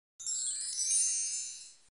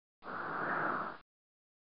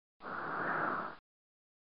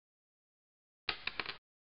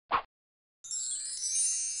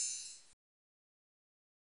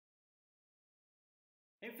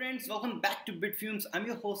friends, welcome back to Bitfumes. I'm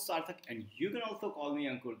your host Sarthak and you can also call me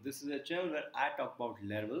Ankur. This is a channel where I talk about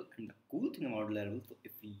Laravel and the cool thing about Laravel. So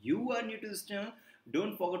if you are new to this channel,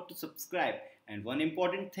 don't forget to subscribe. And one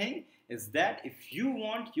important thing is that if you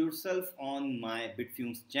want yourself on my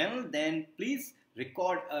Bitfumes channel, then please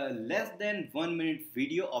record a less than 1 minute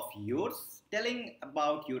video of yours telling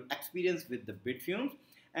about your experience with the Bitfumes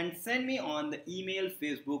and send me on the email,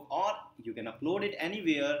 Facebook, or you can upload it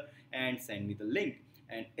anywhere and send me the link.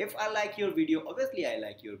 And if I like your video, obviously I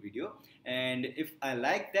like your video, and if I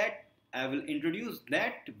like that, I will introduce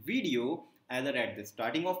that video either at the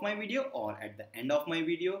starting of my video or at the end of my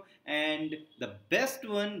video, and the best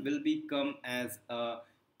one will become as a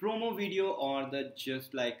promo video or the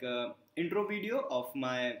just like a intro video of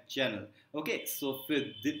my channel. Okay, so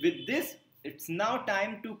with this, it's now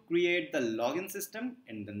time to create the login system.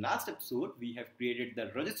 In the last episode we have created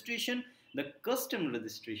the registration, the custom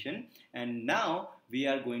registration, and now we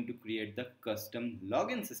are going to create the custom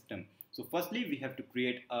login system. So firstly we have to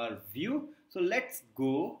create our view. So let's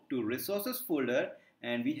go to resources folder,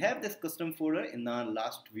 and we have this custom folder in our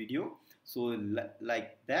last video. So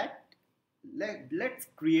like that, let's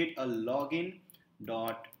create a login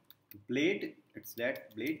dot blade. It's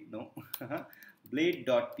that blade, no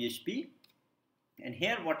blade.php. And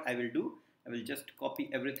here what I will do, I will just copy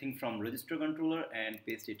everything from register controller and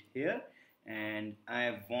paste it here, and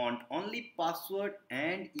I want only password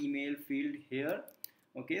and email field here.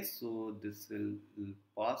 Okay, so this will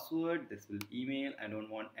password, this will email. I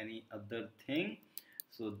don't want any other thing.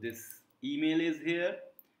 So this email is here,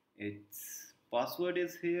 its password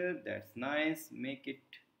is here. That's nice. Make it,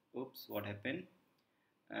 oops, what happened?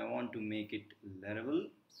 I want to make it Laravel.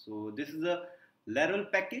 So this is a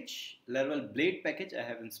Laravel package, Laravel blade package I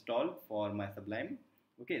have installed for my Sublime.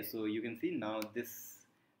 Okay, so you can see now this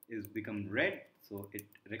is become red, so it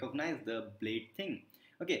recognized the blade thing.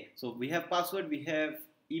 Okay, so we have password, we have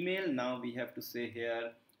email. Now we have to say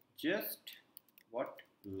here just what,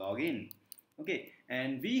 login. Okay,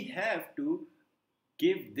 and we have to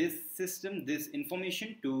give this system this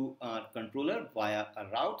information to our controller via a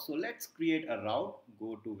route. So let's create a route.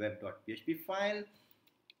 Go to web.php file.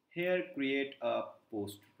 Here create a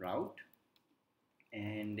post route,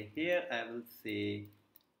 and here I will say,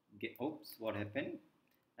 oops, what happened?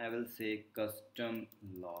 I will say custom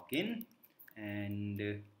login,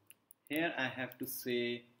 and here I have to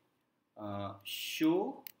say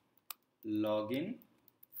show login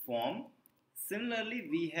form. Similarly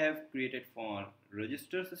we have created for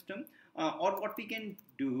register system, or what we can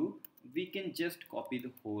do, we can just copy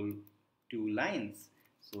the whole 2 lines.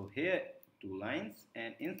 So here 2 lines,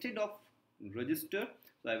 and instead of register,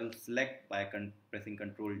 so I will select by pressing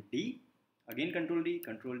Ctrl D, again Ctrl D,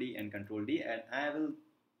 Ctrl D, and Ctrl D, and I will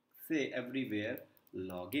say everywhere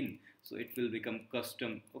login. So it will become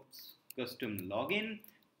custom, oops, custom login,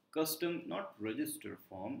 custom, not register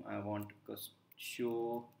form. I want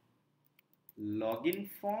show login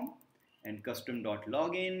form and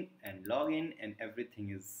custom.login and login, and everything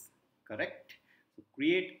is correct. So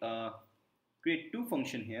create 2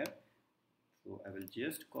 function here. So I will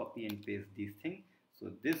just copy and paste these things.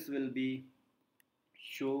 So this will be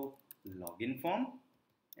show login form,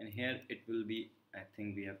 and here it will be, I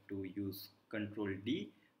think we have to use Ctrl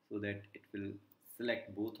D so that it will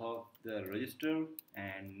select both of the register,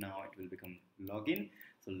 and now it will become login.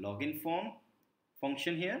 So login form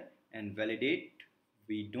function here, and validate.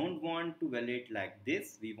 We don't want to validate like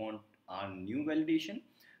this, we want our new validation.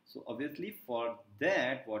 So obviously for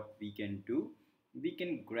that, what we can do, we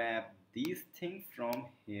can grab these things from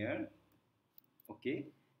here. Okay,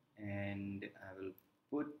 and I will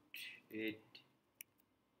put it,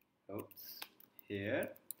 oops, here,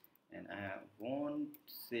 and I won't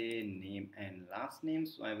say name and last name,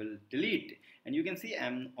 so I will delete. And you can see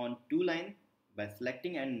I'm on 2 lines by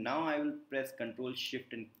selecting, and now I will press Ctrl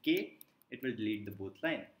Shift and K. It will delete the both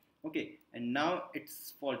line. Okay, and now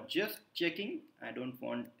it's for just checking. I don't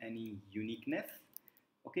want any uniqueness.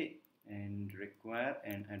 Okay, and require,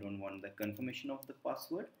 and I don't want the confirmation of the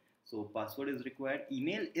password. So password is required,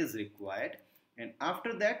 email is required, and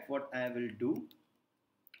after that what I will do,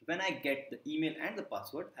 when I get the email and the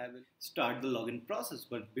password, I will start the login process.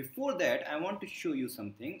 But before that I want to show you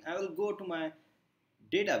something. I will go to my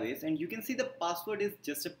database, and you can see the password is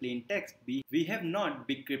just a plain text. We have not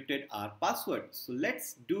decrypted our password. So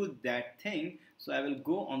let's do that thing. So I will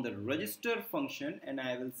go on the register function, and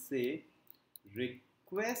I will say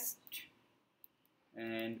request,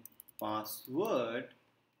 and password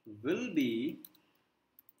will be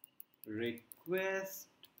request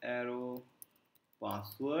arrow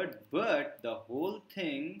password, but the whole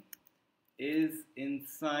thing is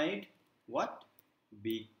inside what?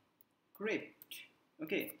 Crypt.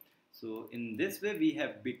 Okay, so in this way we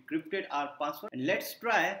have decrypted our password, and let's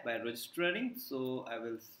try by registering. So I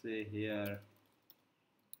will say here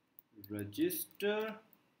register,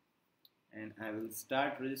 and I will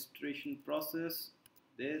start registration process,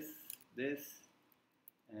 this,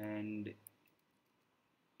 and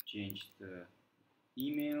change the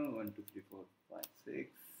email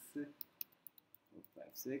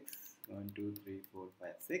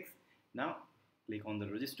 1234561234561234556. Now click on the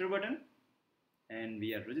register button, and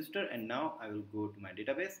we are registered, and now I will go to my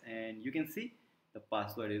database, and you can see the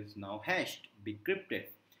password is now hashed, decrypted.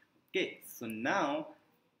 Okay, so now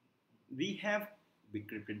we have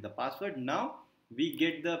decrypted the password. Now we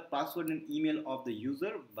get the password and email of the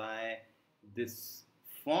user by this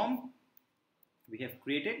form we have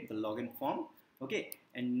created, the login form. Okay,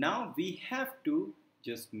 and now we have to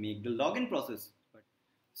just make the login process.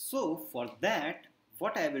 So for that,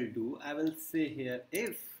 what I will do, I will say here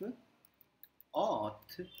if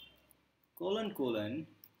auth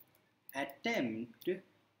attempt.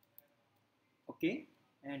 Okay,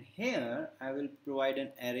 and here I will provide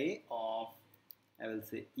an array of, I will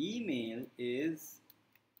say email is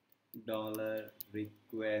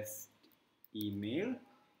 $request email,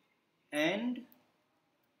 and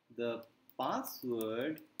the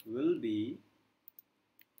password will be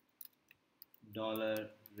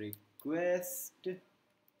 $request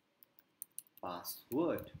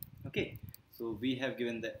password. Okay, so we have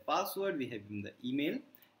given the password, we have given the email,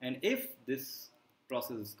 and if this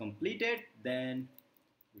process is completed, then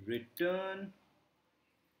return,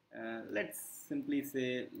 let's simply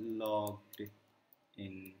say logged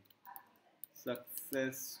in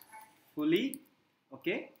successfully.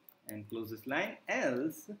 Okay, and close this line,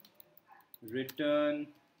 else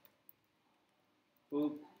return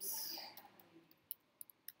oops,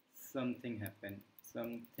 something happened,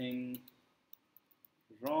 something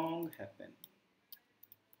wrong happened.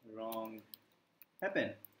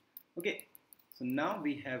 Okay, so now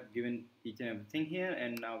we have given each and everything here,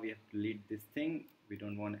 and now we have to delete this thing, we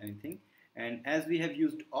don't want anything. And as we have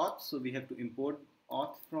used auth, so we have to import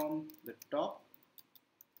auth from the top.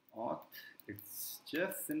 Auth, it's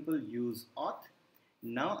just simple, use auth.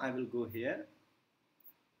 Now I will go here,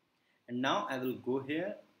 and now I will go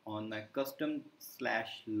here on my custom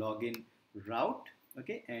 /login route.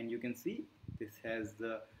 Okay, and you can see this has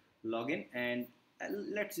the login, and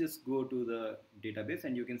let's just go to the database,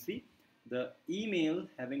 and you can see the email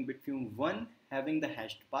having Bitfumes1 having the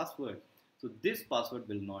hashed password. So this password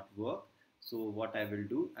will not work. So what I will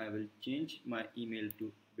do, I will change my email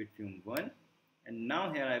to Bitfumes1, and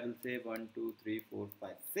now here I will say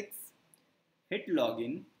 123456, hit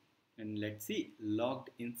login, and let's see,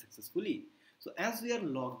 logged in successfully. So as we are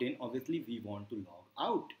logged in, obviously we want to log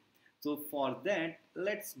out. So for that,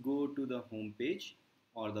 let's go to the home page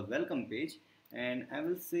or the welcome page, and I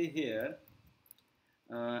will say here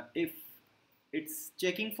if it's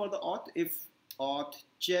checking for the auth, if auth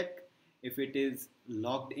check, if it is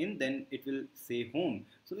logged in, then it will say home.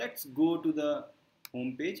 So let's go to the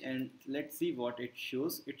home page and let's see what it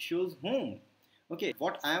shows. It shows home. Okay,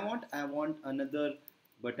 what I want another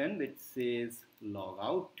button which says log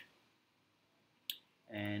out,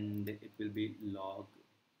 and it will be log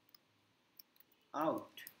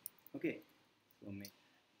out. Okay, so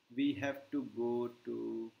we have to go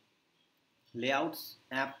to layouts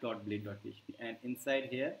app.blade.php, and inside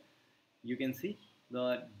here you can see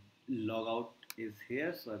the logout is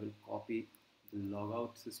here. So I will copy the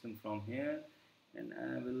logout system from here, and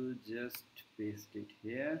I will just paste it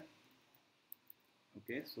here.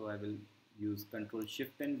 Okay, so I will use Ctrl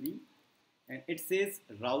Shift and V, and it says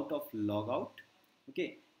route of logout.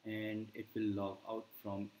 Okay, and it will log out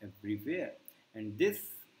from everywhere, and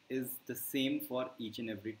this is the same for each and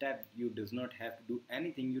every tab. You does not have to do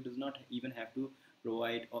anything. You does not even have to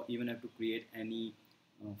provide or even have to create any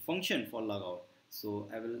function for logout. So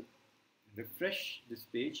I will refresh this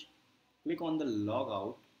page, click on the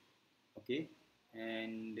logout. Okay,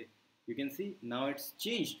 and you can see now it's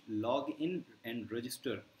changed, log in and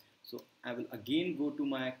register. So I will again go to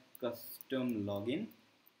my custom login,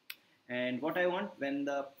 and what I want, when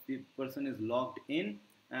the person is logged in,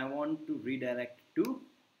 I want to redirect to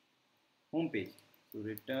home page. So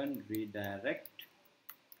return redirect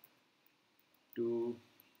to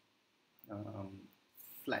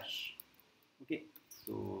flash. Okay,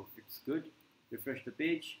 so it's good. Refresh the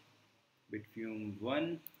page.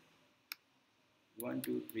 Bitfumes1 1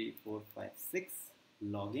 2 3 4 5 6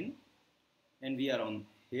 login, and we are on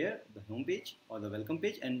here the home page or the welcome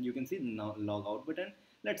page, and you can see now log out button.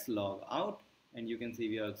 Let's log out, and you can see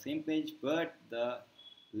we are on the same page, but the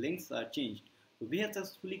links are changed. So we have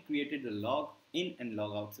successfully created the log in and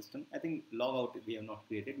log out system. I think log out we have not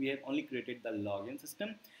created. We have only created the login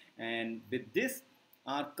system. And with this,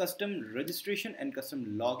 our custom registration and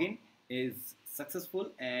custom login is successful.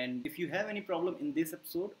 And if you have any problem in this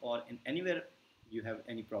episode or in anywhere you have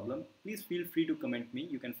any problem, please feel free to comment me.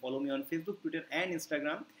 You can follow me on Facebook, Twitter and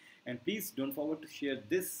Instagram. And please don't forget to share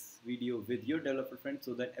this video with your developer friends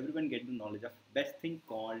so that everyone gets the knowledge of best thing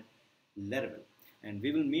called Laravel. And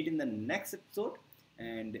we will meet in the next episode.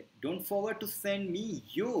 And don't forget to send me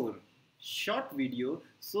your short video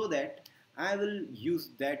so that I will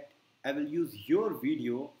use your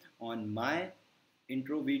video on my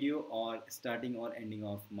intro video or starting or ending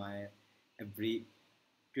of my every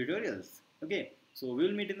tutorials. Okay, so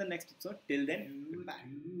we'll meet in the next episode. Till then, goodbye.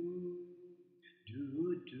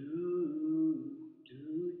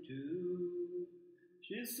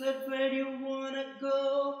 She said, where you wanna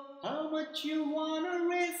go? How much you wanna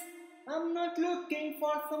risk? I'm not looking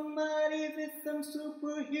for somebody with some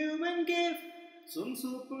superhuman gift, some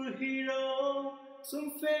superhero,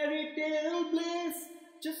 some fairy tale bliss.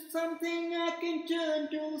 Just something I can turn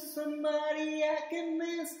to, somebody I can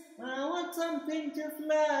miss. I want something just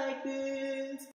like this.